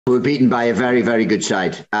We were beaten by a very, very good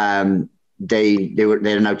side. They're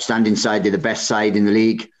an outstanding side. They're the best side in the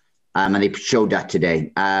league, and they showed that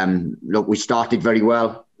today. Look, we started very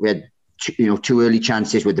well. We had two early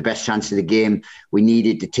chances with the best chance of the game. We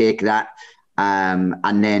needed to take that,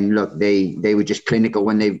 and then look, they were just clinical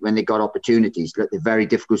when they got opportunities. Look, they're a very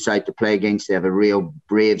difficult side to play against. They have a real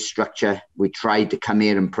brave structure. We tried to come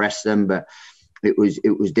here and press them, but it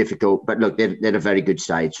was difficult. But look, they're a very good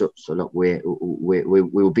side. So look, we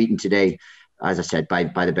were beaten today, as I said, by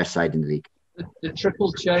the best side in the league. The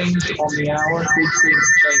triple change on the hour did seem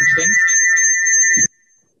to change things.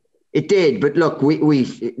 It did, but look,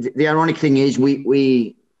 the ironic thing is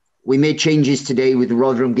we made changes today with the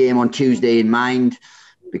Rotherham game on Tuesday in mind,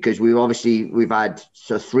 because we've had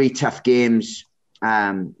 3 tough games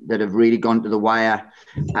that have really gone to the wire.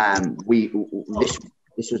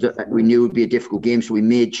 We knew it would be a difficult game, so we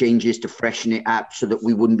made changes to freshen it up so that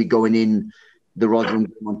we wouldn't be going in the Rotherham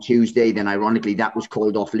game on Tuesday. Then, ironically, that was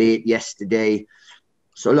called off late yesterday.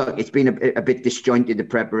 So, look, it's been a bit disjointed, the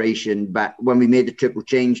preparation. But when we made the triple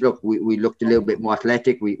change, look, we looked a little bit more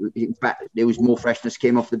athletic. In fact, there was more freshness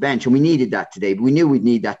came off the bench, and we needed that today. But we knew we'd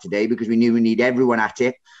need that today because we knew we need everyone at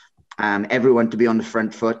it, everyone to be on the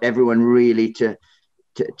front foot, everyone really to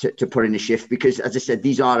put in a shift, because, as I said,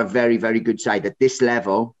 these are a very, very good side. At this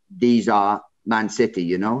level, these are Man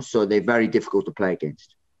City, so they're very difficult to play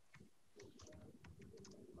against.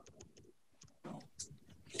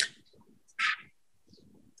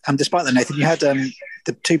 Despite that, Nathan, you had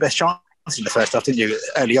the 2 best chances in the first half, didn't you,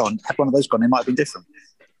 early on? Had one of those gone, it might have been different.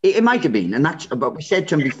 It might have been, but we said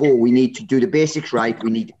to him before, we need to do the basics right. We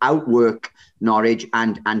need to outwork Norwich,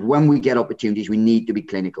 and when we get opportunities, we need to be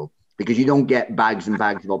clinical, because you don't get bags and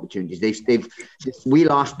bags of opportunities. We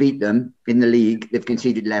last beat them in the league. They've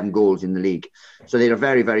conceded 11 goals in the league. So they're a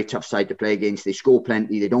very, very tough side to play against. They score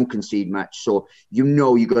plenty. They don't concede much. So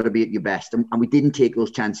you've got to be at your best. And we didn't take those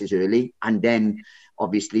chances early. And then,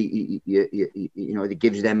 obviously, it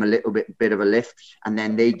gives them a little bit of a lift. And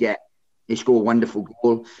then they score a wonderful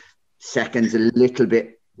goal. Second's a little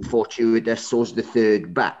bit fortuitous, so's the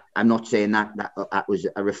third, but I'm not saying that was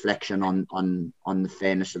a reflection on the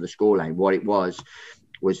fairness of the scoreline. What it was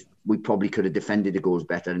we probably could have defended the goals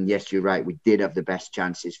better, and yes, you're right, we did have the best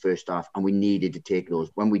chances first half, and we needed to take those.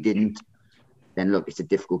 When we didn't, then look, it's a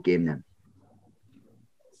difficult game then.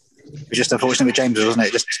 It was just unfortunate with James, wasn't it?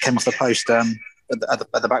 It just came off the post at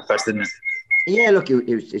the back post, didn't it? Yeah, look,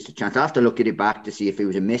 it's a chance. I have to look at it back to see if it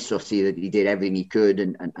was a miss or see that he did everything he could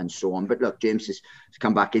and so on. But look, James has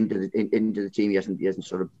come back into the team. He hasn't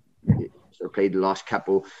sort of played the last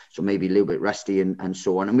couple, so maybe a little bit rusty and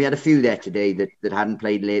so on. And we had a few there today that hadn't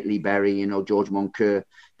played lately. Berry, George Moncur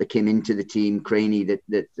that came into the team, Craney that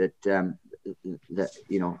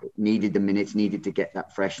needed the minutes, needed to get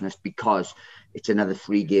that freshness, because it's another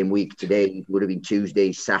 3-game week. Today it would have been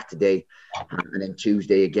Tuesday, Saturday, and then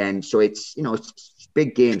Tuesday again. So it's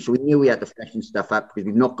big games. So we knew we had to freshen stuff up, because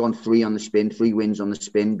we've not gone 3 wins on the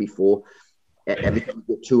spin before. Every time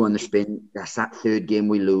we get 2 on the spin, that's that 3rd game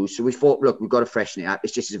we lose. So we thought, look, we've got to freshen it up.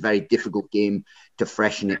 It's just a very difficult game to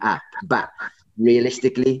freshen it up. But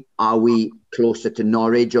realistically, are we closer to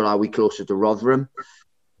Norwich or are we closer to Rotherham?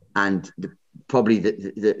 And probably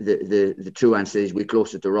the true answer is we're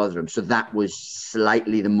closer to Rotherham. So that was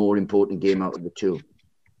slightly the more important game out of the 2.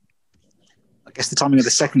 I guess the timing of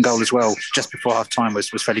the second goal as well, just before half-time, was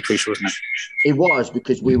fairly crucial, wasn't it? It was,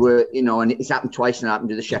 because we were, and it's happened twice, and it happened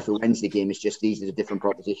to the Sheffield Wednesday game. It's just these are a different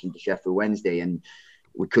proposition to Sheffield Wednesday, and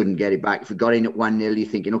we couldn't get it back. If we got in at 1-0, you're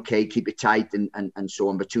thinking, okay, keep it tight and so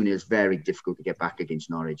on. But 2-0 is very difficult to get back against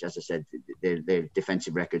Norwich. As I said, their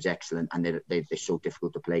defensive record's excellent, and they're so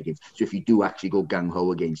difficult to play against. So if you do actually go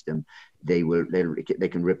gung-ho against them, they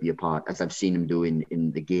can rip you apart, as I've seen them do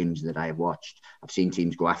in the games that I have watched. I've seen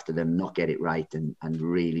teams go after them, not get it right, and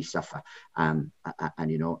really suffer. And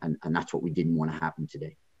that's what we didn't want to happen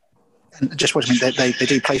today. And just watching, they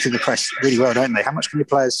do play through the press really well, don't they? How much can the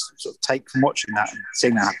players sort of take from watching that and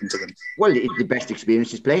seeing that happen to them? Well, the best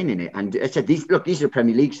experience is playing in it. And I said, these are a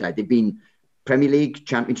Premier League side. They've been Premier League,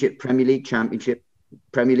 Championship, Premier League, Championship,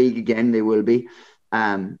 Premier League again, they will be.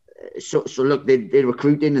 So look, they're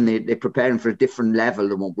recruiting and they're preparing for a different level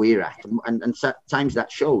than what we're at. And sometimes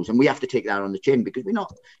that shows. And we have to take that on the chin, because we're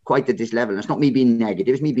not quite at this level. And it's not me being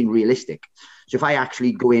negative, it's me being realistic. So if I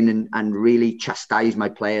actually go in and really chastise my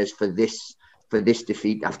players for this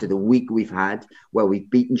defeat after the week we've had, where we've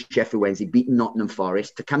beaten Sheffield Wednesday, beaten Nottingham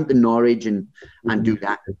Forest, to come to Norwich and do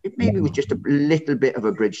that, it maybe was just a little bit of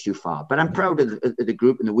a bridge too far. But I'm proud of the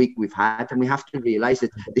group and the week we've had, and we have to realise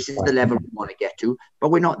that this is the level we want to get to, but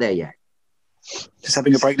we're not there yet. Does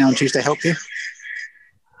having a break now on Tuesday help you?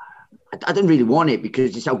 I don't really want it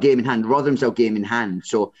because it's our game in hand. Rotherham's our game in hand.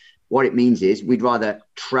 So what it means is we'd rather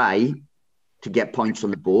try to get points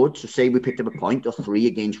on the board. So say we picked up a point or 3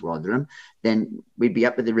 against Rotherham, then we'd be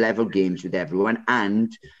up at the level games with everyone,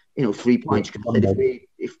 and 3 points.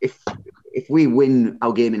 If we win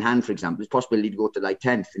our game in hand, for example, it's possible to go to like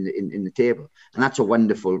 10th in the table, and that's a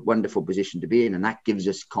wonderful position to be in, and that gives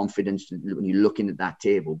us confidence when you're looking at that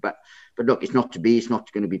table. But look, it's not to be. It's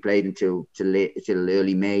not going to be played until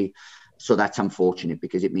early May, so that's unfortunate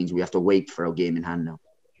because it means we have to wait for our game in hand now.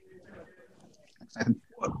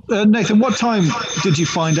 Nathan, what time did you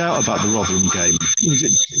find out about the Rotherham game? Was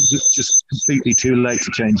it just completely too late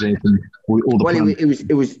to change anything?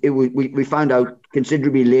 We found out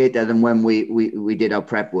considerably later than when we did our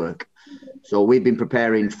prep work. So we've been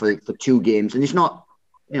preparing for 2 games, and it's not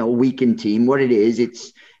a weakened team. What it is,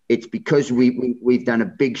 it's because we've done a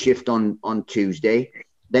big shift on Tuesday,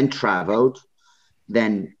 then travelled,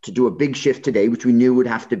 then to do a big shift today, which we knew would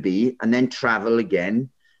have to be, and then travel again,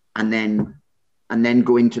 and then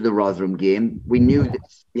go into the Rotherham game. We knew that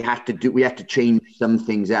we had to change some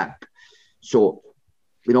things up. So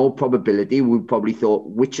in all probability, we probably thought,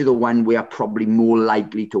 which of the one we are probably more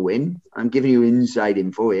likely to win? I'm giving you inside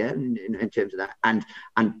info here in terms of that. And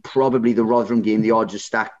probably the Rotherham game, the odds are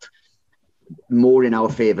stacked more in our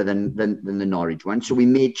favour than the Norwich one. So we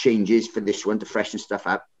made changes for this one to freshen stuff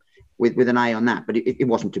up with an eye on that. But it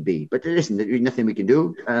wasn't to be. But listen, there's nothing we can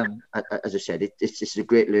do. As I said, this is a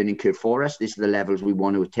great learning curve for us. These are the levels we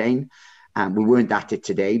want to attain. We weren't at it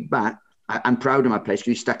today, but I'm proud of my players.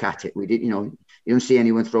 We stuck at it. We did, you don't see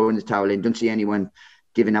anyone throwing the towel in. Don't see anyone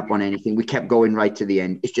giving up on anything. We kept going right to the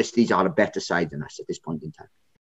end. It's just these are a better side than us at this point in time.